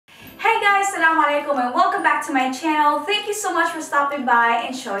Assalamu alaikum and welcome back to my channel. Thank you so much for stopping by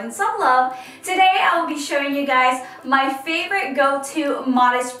and showing some love. Today I will be showing you guys my favorite go-to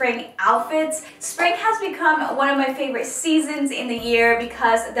modest spring outfits. Spring has become one of my favorite seasons in the year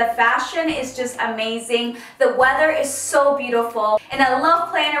because the fashion is just amazing. The weather is so beautiful and I love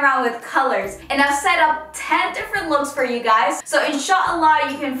playing around with colors. And I've set up 10 different looks for you guys. So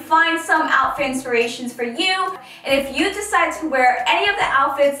inshallah you can find some outfit inspirations for you. And if you decide to wear any of the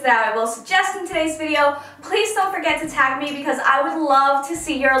outfits that I will suggest in today's video, please don't forget to tag me because I would love to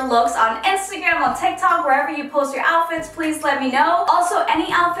see your looks on Instagram, on TikTok, wherever you post your outfits. Please let me know. Also,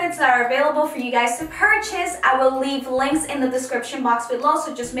 any outfits that are available for you guys to purchase, I will leave links in the description box below,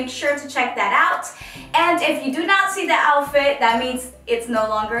 so just make sure to check that out. And if you do not see the outfit, that means it's no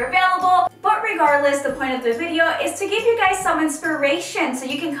longer available. But regardless, the point of the video is to give you guys some inspiration so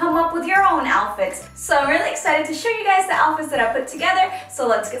you can come up with your own outfits. So I'm really excited to show you guys the outfits that I put together. So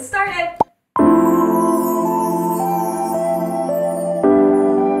let's get started.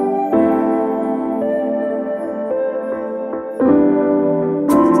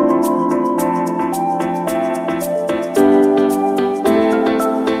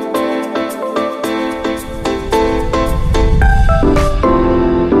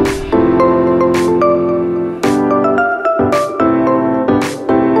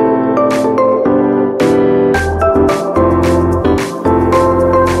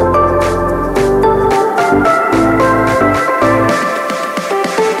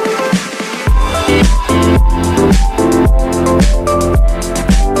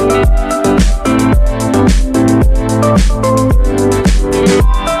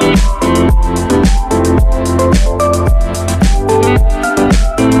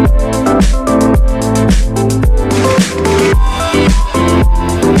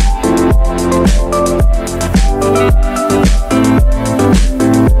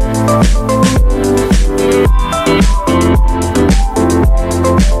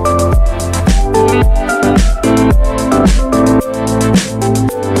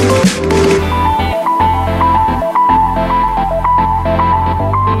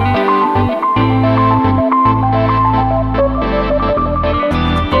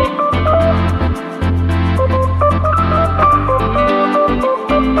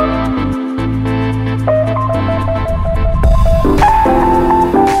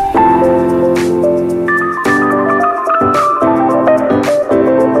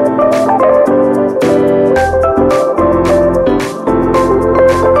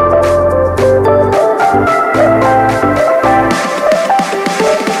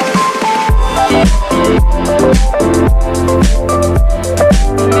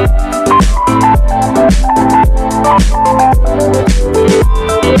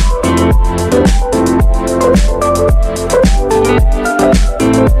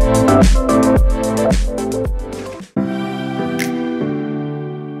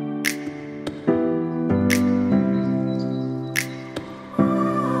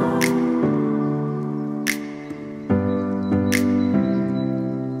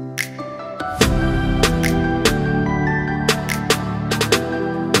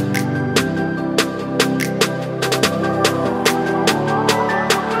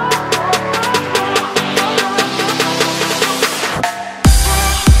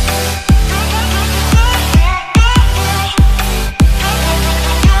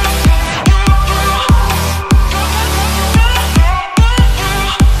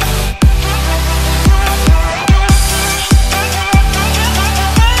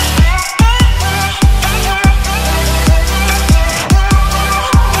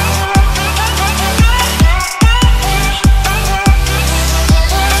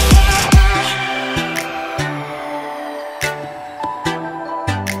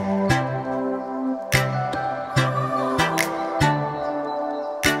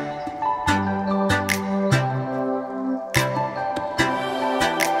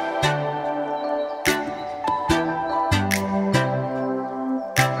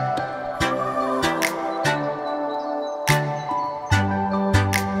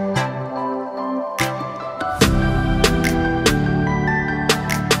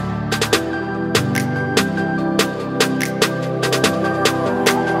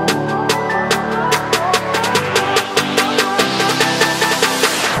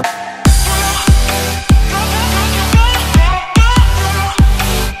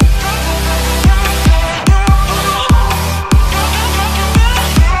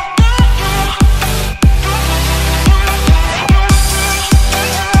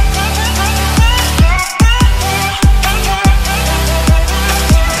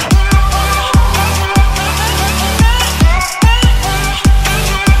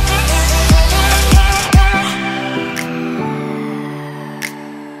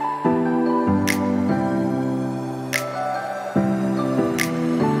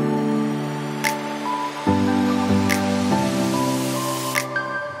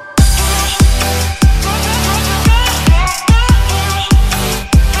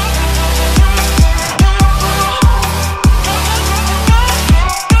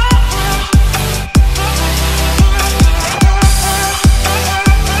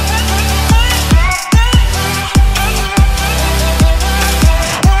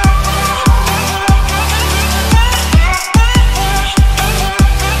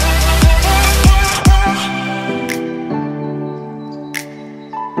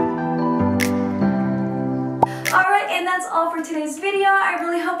 that's all for today's video. I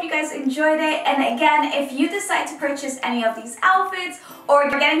really hope you guys enjoyed it. And again, if you decide to purchase any of these outfits or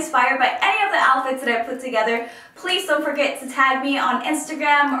you're getting inspired by any of the outfits that I put together, please don't forget to tag me on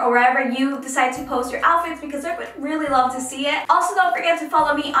Instagram or wherever you decide to post your outfits because I would really love to see it. Also, don't forget to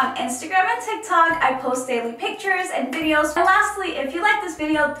follow me on Instagram and TikTok. I post daily pictures and videos. And lastly, if you like this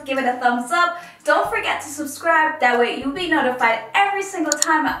video, give it a thumbs up. Don't forget to subscribe. That way you'll be notified every single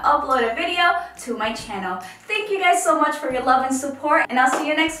time I upload a video to my channel. Thank you guys so much for your love and support, and I'll see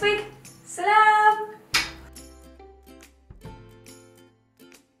you next week. Salam!